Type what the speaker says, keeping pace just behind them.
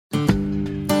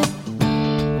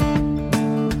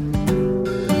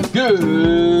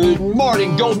Good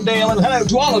morning, Goldendale, and hello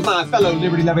to all of my fellow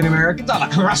liberty-loving Americans all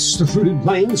across the fruited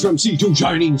plains from sea to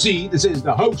shining sea. This is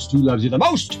the host who loves you the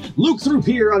most, Luke Throop,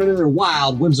 here on another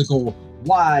wild, whimsical,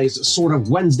 wise sort of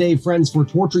Wednesday, friends, for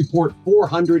Torch Report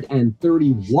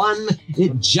 431.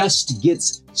 It just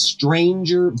gets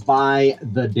stranger by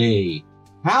the day.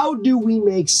 How do we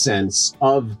make sense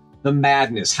of the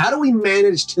madness? How do we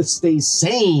manage to stay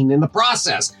sane in the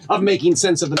process of making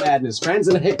sense of the madness, friends?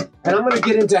 And I'm going to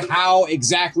get into how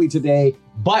exactly today.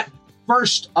 But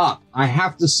first up, I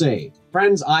have to say,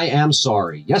 friends, I am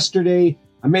sorry. Yesterday,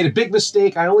 I made a big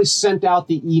mistake. I only sent out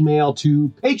the email to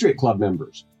Patriot Club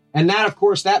members. And that, of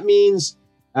course, that means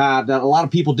that a lot of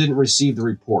people didn't receive the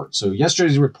report. So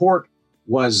yesterday's report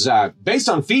was based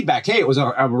on feedback. Hey, it was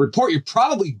a report you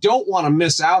probably don't want to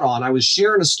miss out on. I was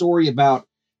sharing a story about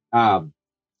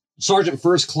Sergeant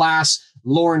First Class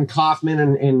Loren Kaufman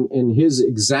and his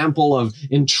example of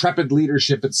intrepid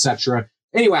leadership, etc.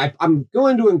 Anyway, I'm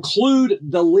going to include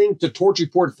the link to Torch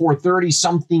Report 430.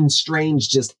 Something strange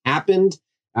just happened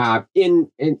in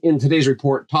today's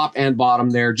report, top and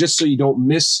bottom there, just so you don't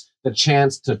miss the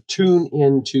chance to tune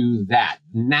into that.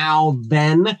 Now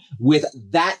then, with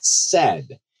that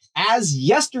said, as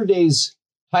yesterday's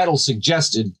title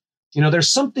suggested, you know,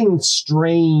 there's something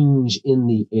strange in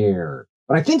the air,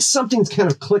 but I think something's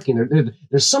kind of clicking.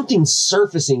 There's something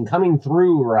surfacing, coming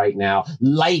through right now,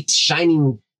 light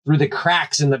shining through the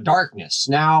cracks in the darkness.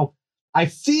 Now, I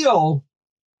think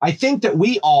that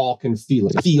we all can feel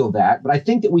that, but I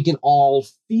think that we can all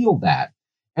feel that.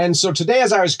 And so today,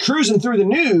 as I was cruising through the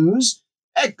news,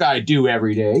 like I do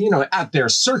every day, you know, out there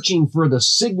searching for the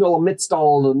signal amidst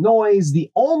all the noise,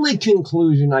 the only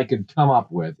conclusion I could come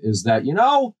up with is that, you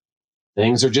know,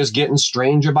 things are just getting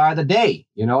stranger by the day.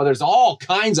 You know, there's all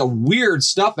kinds of weird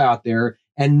stuff out there,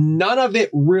 and none of it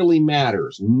really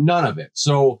matters. None of it.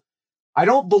 So I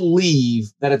don't believe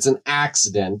that it's an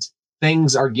accident.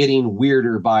 Things are getting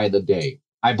weirder by the day.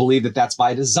 I believe that that's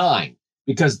by design,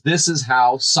 because this is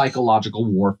how psychological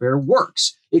warfare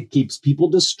works. It keeps people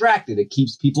distracted. It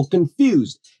keeps people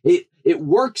confused. It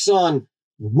works on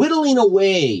whittling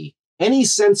away any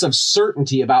sense of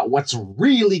certainty about what's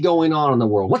really going on in the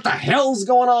world. What the hell's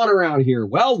going on around here?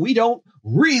 Well, we don't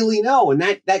really know. And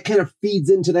that kind of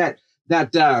feeds into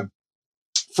that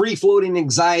free-floating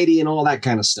anxiety and all that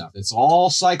kind of stuff. It's all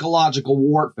psychological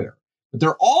warfare. But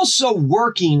they're also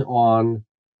working on,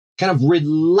 kind of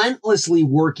relentlessly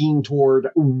working toward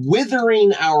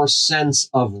withering our sense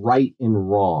of right and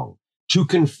wrong, to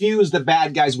confuse the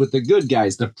bad guys with the good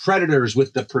guys, the predators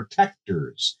with the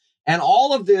protectors. And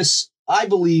all of this, I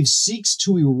believe, seeks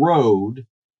to erode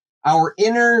our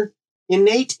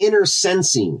innate inner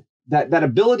sensing, that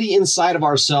ability inside of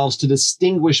ourselves to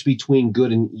distinguish between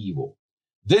good and evil.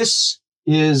 This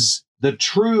is the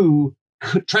true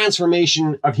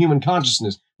transformation of human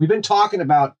consciousness. We've been talking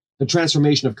about the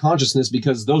transformation of consciousness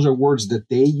because those are words that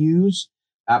they use.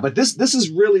 But this is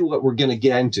really what we're going to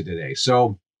get into today.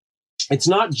 So it's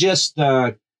not just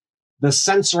the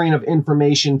censoring of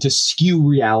information to skew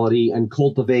reality and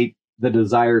cultivate the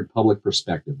desired public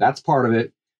perspective. That's part of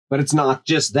it, but it's not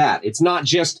just that. It's not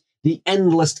just the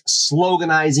endless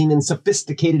sloganizing and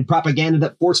sophisticated propaganda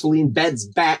that forcefully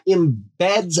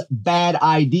embeds bad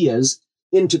ideas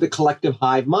into the collective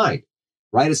hive mind,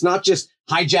 right? It's not just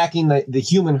hijacking the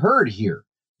human herd here.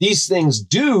 These things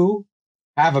do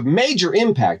have a major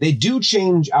impact. They do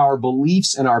change our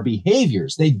beliefs and our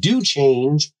behaviors. They do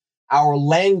change our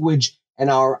language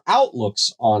and our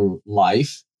outlooks on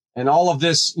life. And all of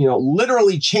this, you know,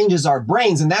 literally changes our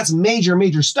brains. And that's major,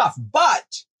 major stuff.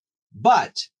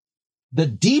 But the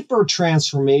deeper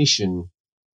transformation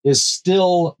is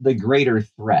still the greater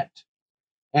threat.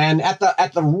 And at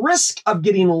the risk of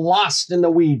getting lost in the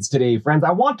weeds today, friends,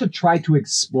 I want to try to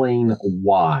explain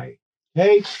why.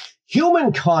 Okay?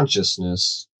 Human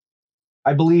consciousness,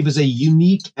 I believe, is a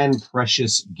unique and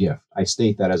precious gift. I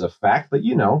state that as a fact, but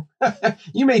you know,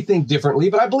 you may think differently,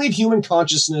 but I believe human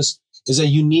consciousness is a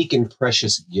unique and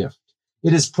precious gift.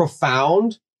 It is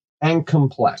profound and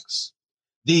complex.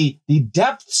 The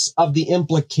depths of the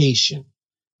implication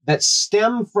that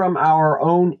stem from our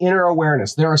own inner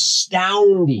awareness, they're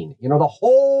astounding. You know, the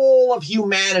whole of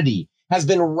humanity has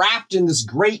been wrapped in this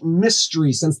great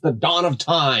mystery since the dawn of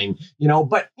time, you know,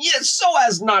 but so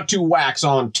as not to wax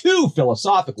on too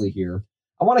philosophically here,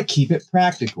 I want to keep it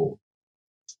practical,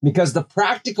 because the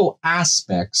practical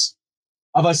aspects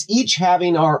of us each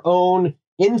having our own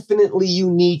infinitely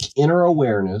unique inner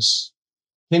awareness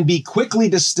can be quickly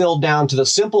distilled down to the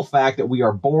simple fact that we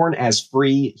are born as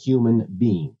free human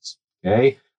beings.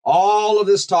 Okay. All of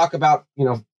this talk about, you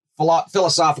know,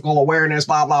 philosophical awareness,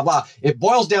 blah, blah, blah. It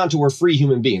boils down to we're free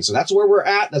human beings. So that's where we're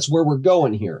at. That's where we're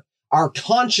going here. Our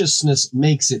consciousness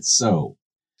makes it so.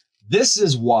 This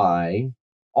is why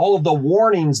all of the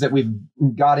warnings that we've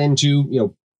got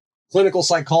into, clinical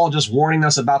psychologists warning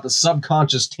us about the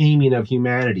subconscious taming of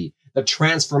humanity, the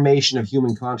transformation of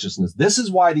human consciousness. This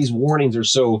is why these warnings are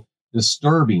so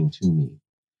disturbing to me.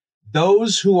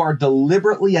 Those who are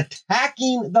deliberately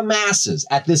attacking the masses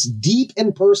at this deep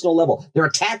and personal level, they're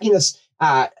attacking us,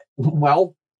 they're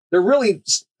really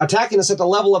attacking us at the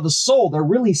level of the soul. They're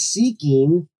really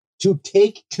seeking to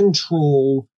take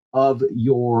control of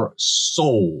your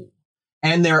soul.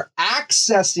 And they're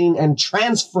accessing and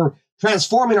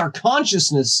transforming our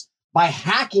consciousness by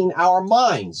hacking our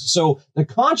minds. So the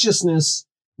consciousness,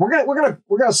 we're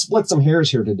gonna split some hairs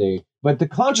here today, but the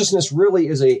consciousness really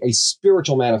is a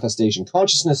spiritual manifestation.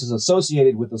 Consciousness is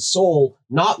associated with the soul,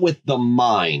 not with the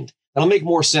mind. That'll make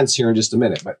more sense here in just a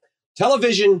minute. But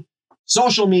television,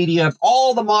 social media,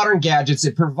 all the modern gadgets,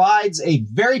 it provides a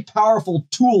very powerful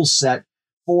tool set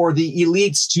for the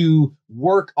elites to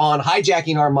work on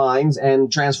hijacking our minds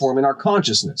and transforming our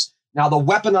consciousness. Now, the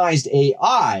weaponized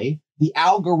AI, the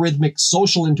algorithmic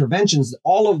social interventions,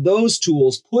 all of those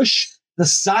tools push the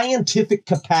scientific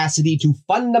capacity to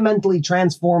fundamentally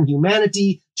transform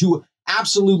humanity to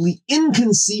absolutely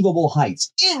inconceivable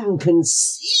heights.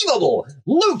 Inconceivable!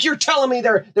 Luke, you're telling me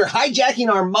they're hijacking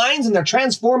our minds and they're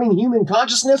transforming human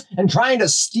consciousness and trying to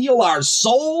steal our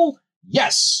soul?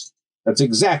 Yes, that's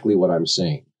exactly what I'm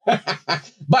saying.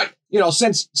 But,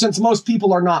 since most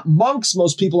people are not monks,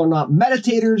 most people are not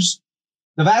meditators,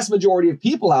 the vast majority of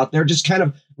people out there just kind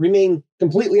of remain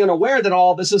completely unaware that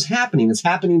all this is happening. It's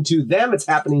happening to them. It's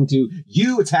happening to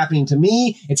you. It's happening to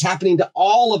me. It's happening to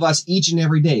all of us each and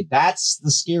every day. That's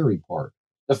the scary part.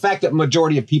 The fact that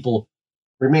majority of people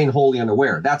remain wholly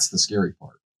unaware. That's the scary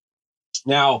part.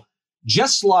 Now,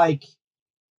 just like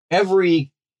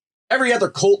every other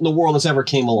cult in the world that's ever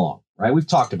came along, right? We've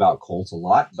talked about cults a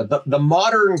lot, but the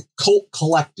modern cult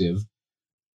collective,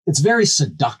 it's very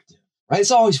seductive. Right? It's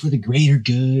always for the greater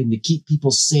good and to keep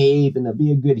people safe and to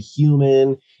be a good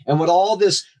human. And with all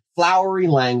this flowery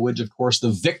language, of course, the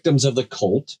victims of the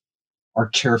cult are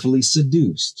carefully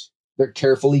seduced. They're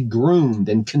carefully groomed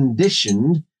and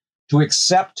conditioned to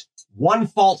accept one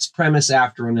false premise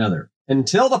after another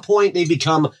until the point they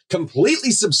become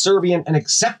completely subservient and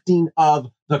accepting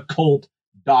of the cult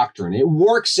doctrine. It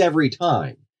works every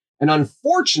time. And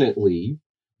unfortunately,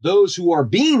 those who are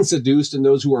being seduced and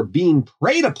those who are being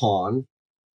preyed upon,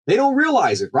 they don't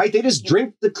realize it, right? They just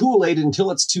drink the Kool-Aid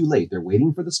until it's too late. They're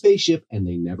waiting for the spaceship and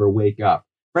they never wake up.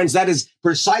 Friends, that is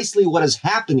precisely what is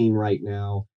happening right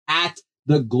now at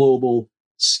the global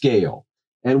scale.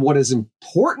 And what is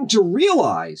important to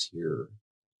realize here,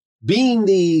 being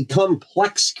the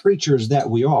complex creatures that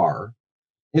we are,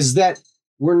 is that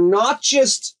we're not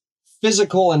just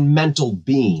physical and mental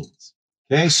beings.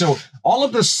 Okay, so all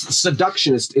of this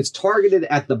seduction it's targeted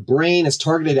at the brain, it's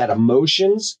targeted at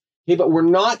emotions. Okay, but we're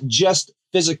not just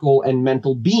physical and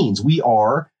mental beings. We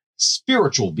are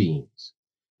spiritual beings.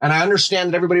 And I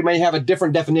understand that everybody may have a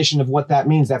different definition of what that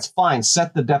means. That's fine.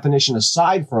 Set the definition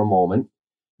aside for a moment.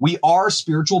 We are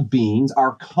spiritual beings.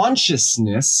 Our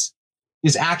consciousness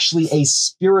is actually a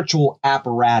spiritual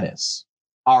apparatus.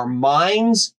 Our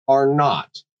minds are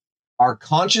not. Our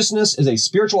consciousness is a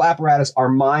spiritual apparatus. Our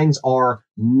minds are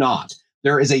not.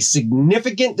 There is a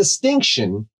significant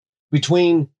distinction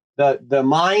between the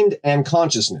mind and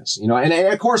consciousness, and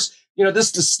of course,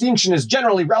 this distinction is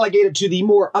generally relegated to the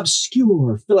more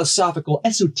obscure philosophical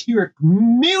esoteric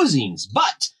musings.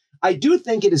 But I do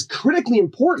think it is critically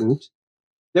important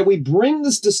that we bring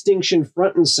this distinction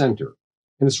front and center.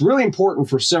 And it's really important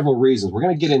for several reasons. We're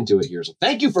going to get into it here. So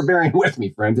thank you for bearing with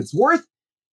me, friends. It's worth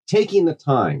taking the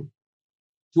time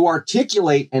to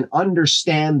articulate and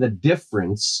understand the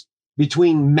difference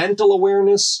between mental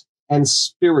awareness and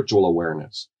spiritual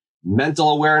awareness. Mental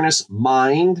awareness,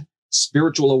 mind;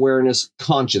 spiritual awareness,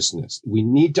 consciousness. We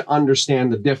need to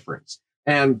understand the difference.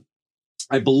 And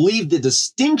I believe the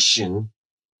distinction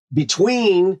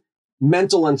between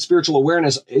mental and spiritual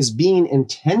awareness is being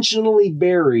intentionally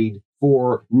buried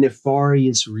for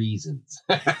nefarious reasons.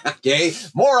 Okay,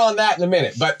 more on that in a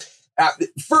minute. But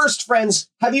first, friends,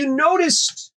 have you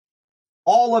noticed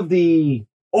all of the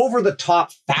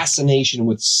over-the-top fascination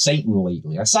with Satan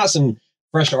lately? I saw some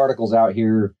fresh articles out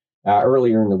here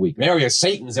earlier in the week.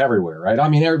 Satan's everywhere, right? I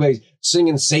mean, everybody's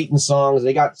singing Satan songs.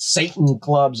 They got Satan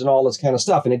clubs and all this kind of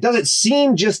stuff. And it doesn't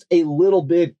seem just a little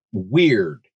bit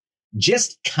weird,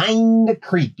 just kind of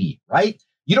creepy, right?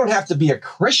 You don't have to be a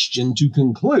Christian to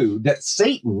conclude that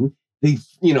Satan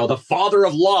the father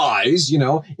of lies,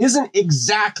 isn't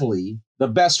exactly the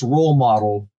best role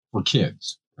model for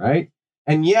kids, right?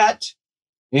 And yet,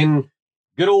 in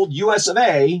good old US of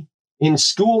A, in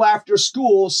school after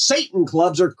school, Satan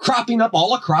clubs are cropping up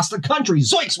all across the country.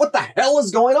 Zoinks, what the hell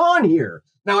is going on here?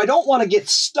 Now, I don't want to get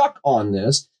stuck on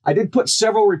this. I did put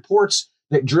several reports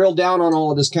that drill down on all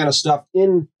of this kind of stuff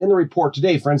in the report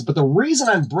today, friends. But the reason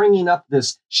I'm bringing up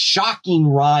this shocking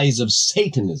rise of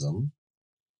Satanism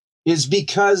is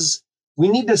because we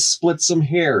need to split some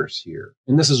hairs here.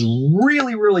 And this is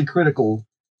really, really critical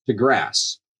to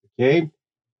grasp, okay?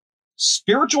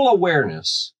 Spiritual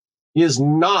awareness is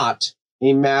not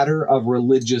a matter of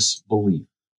religious belief.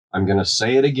 I'm going to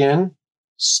say it again.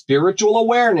 Spiritual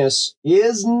awareness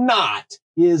is not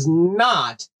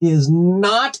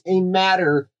a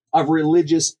matter of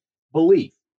religious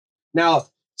belief. Now,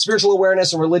 spiritual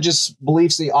awareness and religious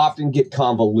beliefs, they often get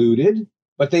convoluted,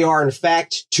 but they are in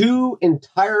fact two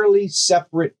entirely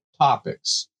separate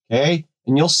topics. Okay.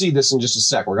 And you'll see this in just a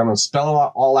sec. We're going to spell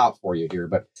it all out for you here.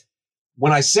 But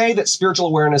when I say that spiritual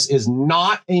awareness is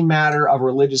not a matter of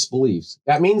religious beliefs,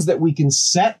 that means that we can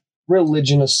set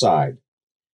religion aside.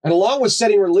 And along with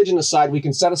setting religion aside, we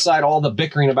can set aside all the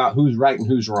bickering about who's right and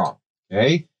who's wrong.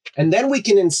 Okay. And then we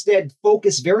can instead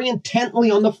focus very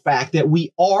intently on the fact that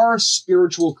we are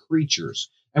spiritual creatures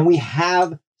and we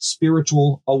have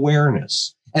spiritual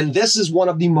awareness. And this is one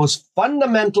of the most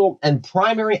fundamental and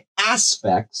primary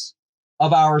aspects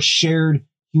of our shared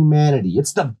humanity.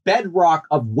 It's the bedrock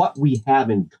of what we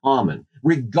have in common,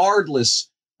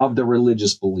 regardless of the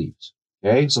religious beliefs.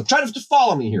 Okay. So try to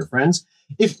follow me here, friends.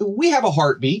 If we have a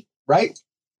heartbeat, right?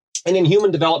 And in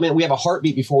human development, we have a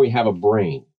heartbeat before we have a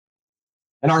brain.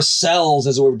 And our cells,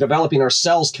 as we're developing, our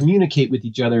cells communicate with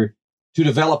each other to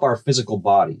develop our physical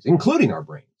bodies, including our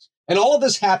brains. And all of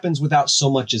this happens without so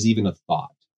much as even a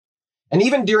thought. And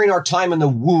even during our time in the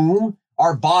womb,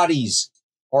 our bodies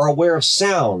are aware of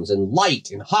sounds and light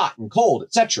and hot and cold,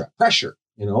 etc., pressure,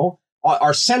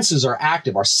 Our senses are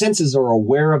active. Our senses are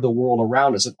aware of the world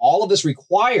around us. And all of this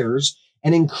requires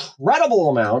an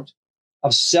incredible amount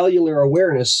of cellular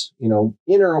awareness,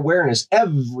 inner awareness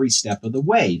every step of the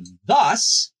way.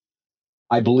 Thus,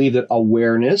 I believe that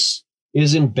awareness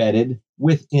is embedded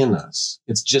within us.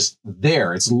 It's just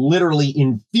there. It's literally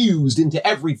infused into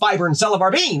every fiber and cell of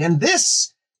our being. And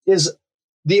this is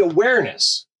the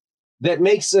awareness that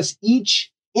makes us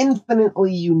each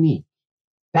infinitely unique.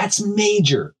 That's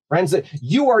major, friends, that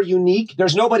you are unique.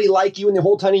 There's nobody like you in the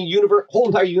whole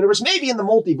entire universe, maybe in the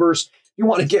multiverse. You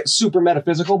want to get super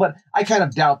metaphysical, but I kind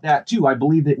of doubt that too. I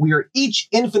believe that we are each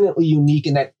infinitely unique,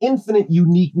 and that infinite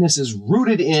uniqueness is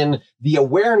rooted in the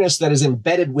awareness that is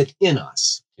embedded within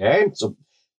us. Okay. So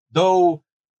though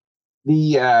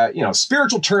the,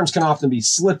 spiritual terms can often be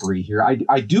slippery here,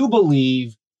 I do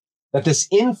believe that this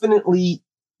infinitely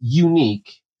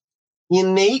unique,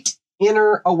 innate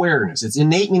inner awareness, it's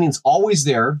innate, meaning it's always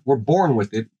there. We're born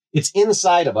with it. It's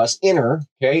inside of us, inner.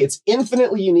 Okay. It's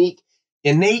infinitely unique,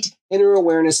 innate inner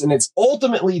awareness. And it's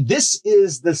ultimately, this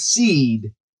is the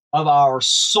seed of our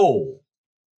soul.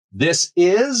 This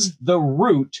is the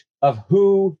root of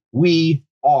who we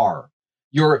are.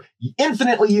 Your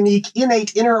infinitely unique,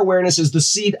 innate inner awareness is the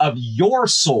seed of your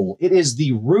soul. It is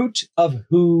the root of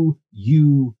who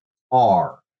you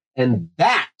are. And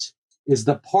that is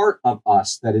the part of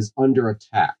us that is under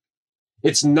attack.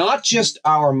 It's not just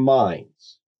our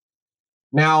minds.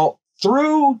 Now,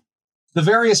 through the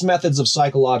various methods of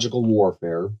psychological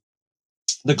warfare,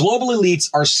 the global elites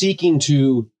are seeking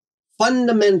to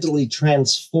fundamentally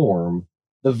transform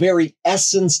the very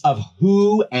essence of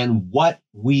who and what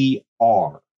we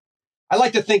are. I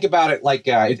like to think about it like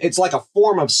it's like a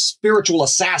form of spiritual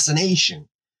assassination.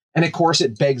 And of course,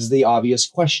 it begs the obvious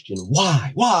question.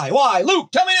 Why?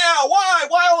 Luke, tell me now.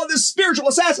 Why all of this spiritual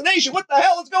assassination? What the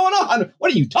hell is going on?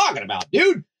 What are you talking about,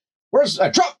 dude? Where's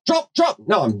Trump?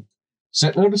 No, I'm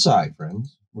setting it aside,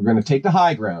 friends. We're going to take the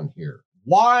high ground here.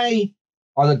 Why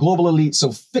are the global elites so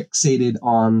fixated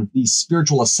on the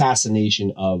spiritual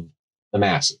assassination of the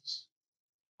masses?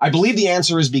 I believe the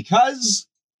answer is because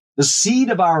the seed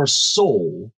of our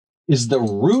soul is the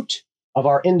root of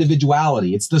our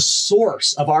individuality. It's the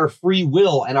source of our free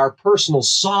will and our personal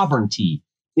sovereignty.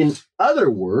 In other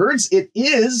words, it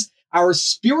is our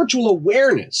spiritual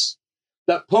awareness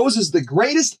that poses the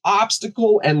greatest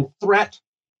obstacle and threat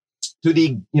to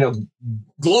the,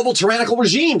 global tyrannical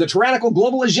regime, the tyrannical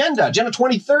global agenda, Agenda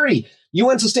 2030,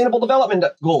 UN Sustainable Development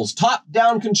Goals,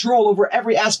 top-down control over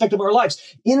every aspect of our lives.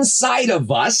 Inside of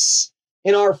us,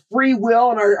 in our free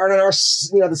will and our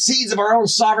the seeds of our own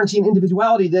sovereignty and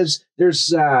individuality,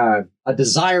 there's a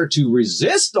desire to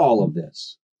resist all of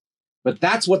this. But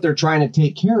that's what they're trying to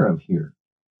take care of here.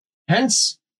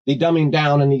 Hence, the dumbing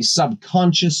down and the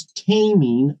subconscious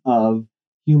taming of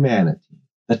humanity.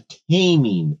 The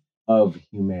taming of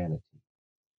humanity.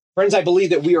 Friends, I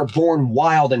believe that we are born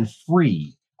wild and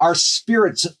free. Our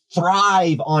spirits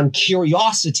thrive on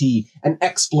curiosity and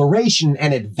exploration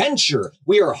and adventure.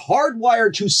 We are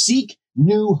hardwired to seek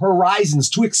new horizons,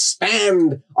 to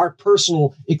expand our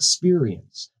personal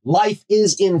experience. Life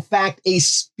is, in fact, a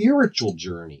spiritual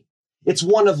journey. It's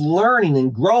one of learning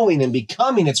and growing and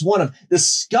becoming. It's one of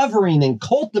discovering and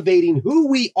cultivating who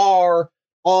we are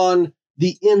on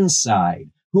the inside,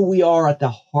 who we are at the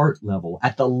heart level,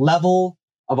 at the level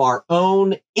of our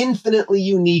own infinitely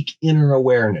unique inner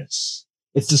awareness.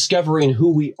 It's discovering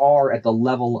who we are at the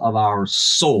level of our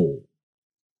soul.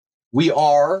 We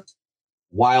are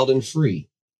wild and free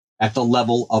at the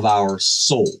level of our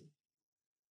soul.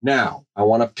 Now, I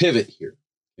want to pivot here.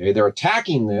 Okay, they're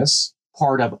attacking this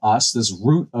part of us, this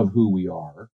root of who we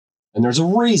are, and there's a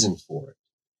reason for it.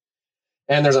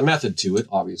 And there's a method to it,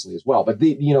 obviously, as well. But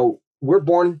we're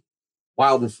born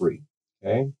wild and free.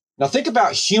 Okay. Now think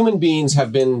about human beings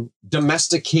have been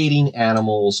domesticating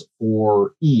animals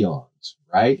for eons,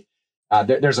 right?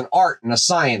 There's an art and a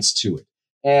science to it,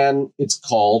 and it's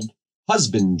called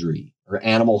husbandry or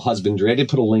animal husbandry. I did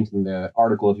put a link in the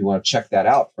article if you want to check that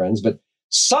out, friends. But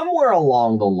somewhere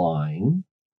along the line,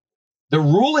 the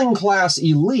ruling class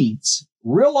elites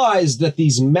realized that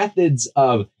these methods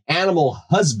of animal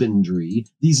husbandry,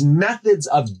 these methods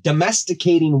of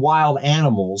domesticating wild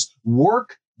animals,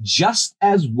 work just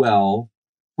as well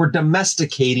for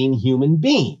domesticating human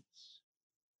beings.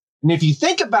 And if you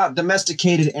think about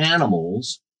domesticated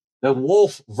animals, the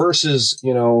wolf versus,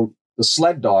 the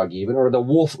sled dog even, or the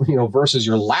wolf, versus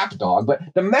your lap dog, but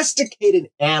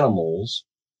domesticated animals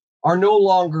are no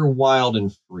longer wild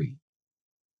and free.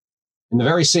 In the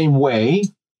very same way,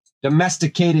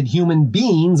 domesticated human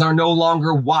beings are no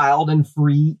longer wild and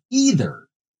free either.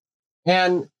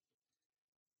 And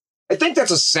I think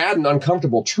that's a sad and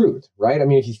uncomfortable truth, right? I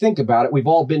mean, if you think about it, we've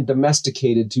all been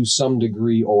domesticated to some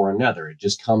degree or another. It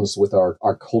just comes with our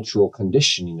cultural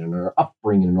conditioning and our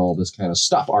upbringing and all this kind of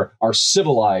stuff, our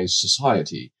civilized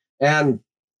society. And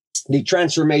the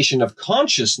transformation of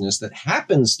consciousness that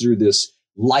happens through this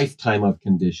lifetime of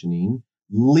conditioning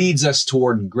leads us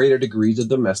toward greater degrees of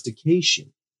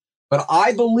domestication. But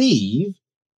I believe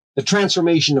the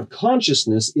transformation of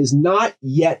consciousness is not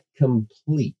yet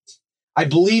complete. I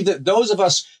believe that those of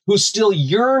us who still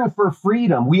yearn for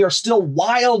freedom, we are still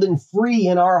wild and free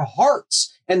in our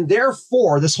hearts. And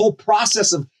therefore, this whole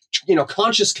process of,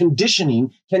 conscious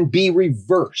conditioning can be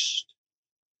reversed.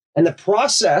 And the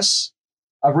process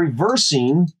of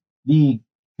reversing the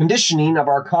conditioning of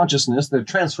our consciousness, the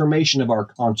transformation of our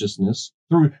consciousness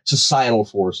through societal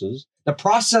forces, the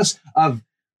process of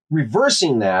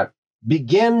reversing that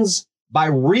begins by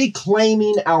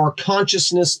reclaiming our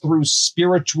consciousness through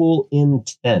spiritual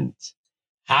intent.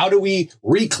 How do we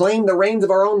reclaim the reins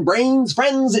of our own brains,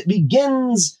 friends? It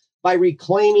begins by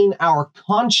reclaiming our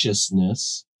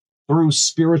consciousness through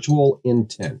spiritual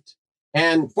intent.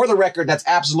 And for the record, that's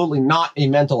absolutely not a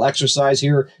mental exercise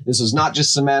here. This is not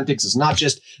just semantics. It's not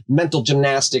just mental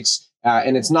gymnastics.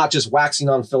 And it's not just waxing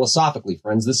on philosophically,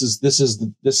 friends. This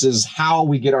is how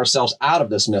we get ourselves out of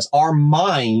this mess. Our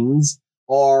minds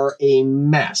are a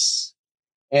mess.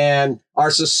 And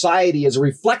our society is a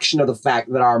reflection of the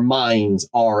fact that our minds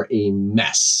are a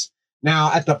mess.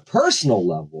 Now, at the personal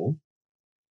level,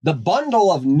 the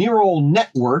bundle of neural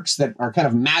networks that are kind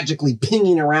of magically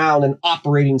pinging around and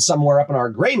operating somewhere up in our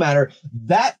gray matter,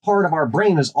 that part of our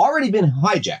brain has already been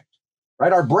hijacked,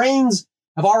 right? Our brains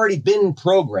have already been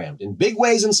programmed in big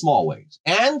ways and small ways,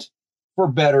 and for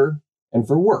better and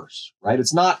for worse, right?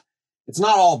 It's not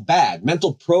all bad.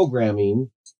 Mental programming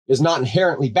is not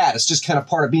inherently bad. It's just kind of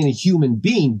part of being a human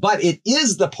being, but it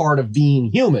is the part of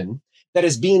being human that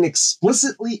is being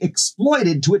explicitly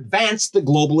exploited to advance the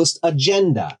globalist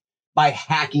agenda. By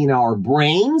hacking our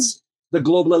brains, the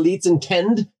global elites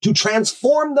intend to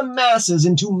transform the masses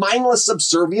into mindless,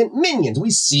 subservient minions. We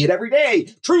see it every day.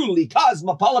 Truly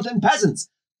cosmopolitan peasants.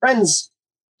 Friends,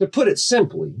 to put it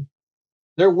simply,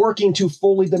 they're working to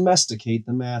fully domesticate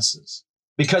the masses.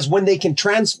 Because when they can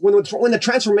when the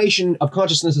transformation of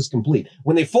consciousness is complete,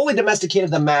 when they fully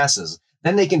domesticated the masses,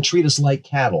 then they can treat us like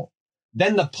cattle.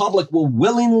 Then the public will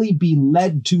willingly be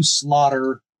led to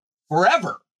slaughter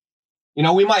forever.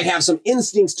 We might have some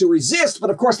instincts to resist, but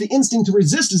of course the instinct to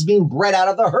resist is being bred out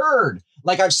of the herd.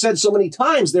 Like I've said so many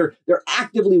times, they're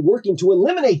actively working to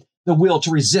eliminate the will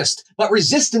to resist. But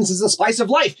resistance is the spice of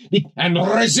life, and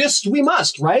resist we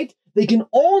must, right? They can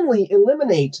only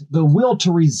eliminate the will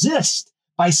to resist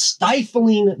by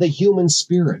stifling the human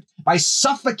spirit, by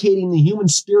suffocating the human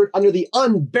spirit under the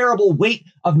unbearable weight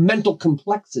of mental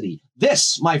complexity.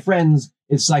 This, my friends,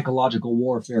 is psychological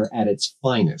warfare at its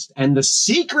finest. And the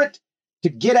secret to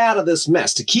get out of this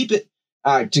mess, to keep it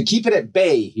at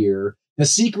bay here, the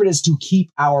secret is to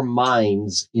keep our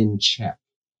minds in check.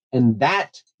 And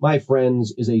that, my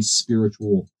friends, is a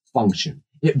spiritual function.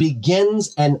 It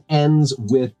begins and ends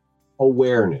with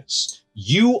awareness.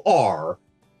 You are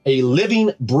a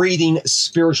living, breathing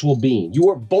spiritual being. You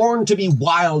are born to be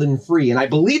wild and free. And I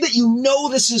believe that you know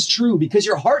this is true because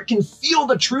your heart can feel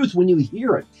the truth when you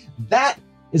hear it. That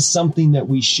is something that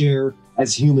we share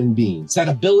as human beings. That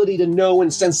ability to know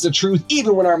and sense the truth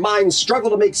even when our minds struggle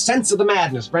to make sense of the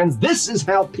madness, friends. This is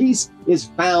how peace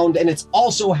is found, and it's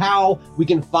also how we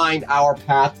can find our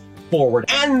path forward.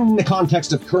 And in the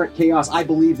context of current chaos, I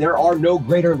believe there are no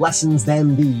greater lessons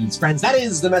than these. Friends, that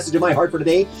is the message of my heart for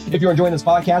today. If you're enjoying this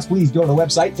podcast, please go to the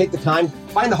website, take the time,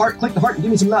 find the heart, click the heart, and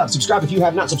give me some love. Subscribe if you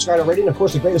have not subscribed already. And of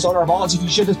course, the greatest honor of all is if you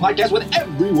share this podcast with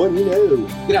everyone you know.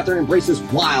 Get out there and embrace this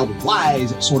wild,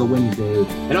 wise sort of Wednesday.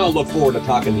 And I'll look forward to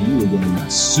talking to you again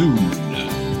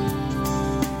soon.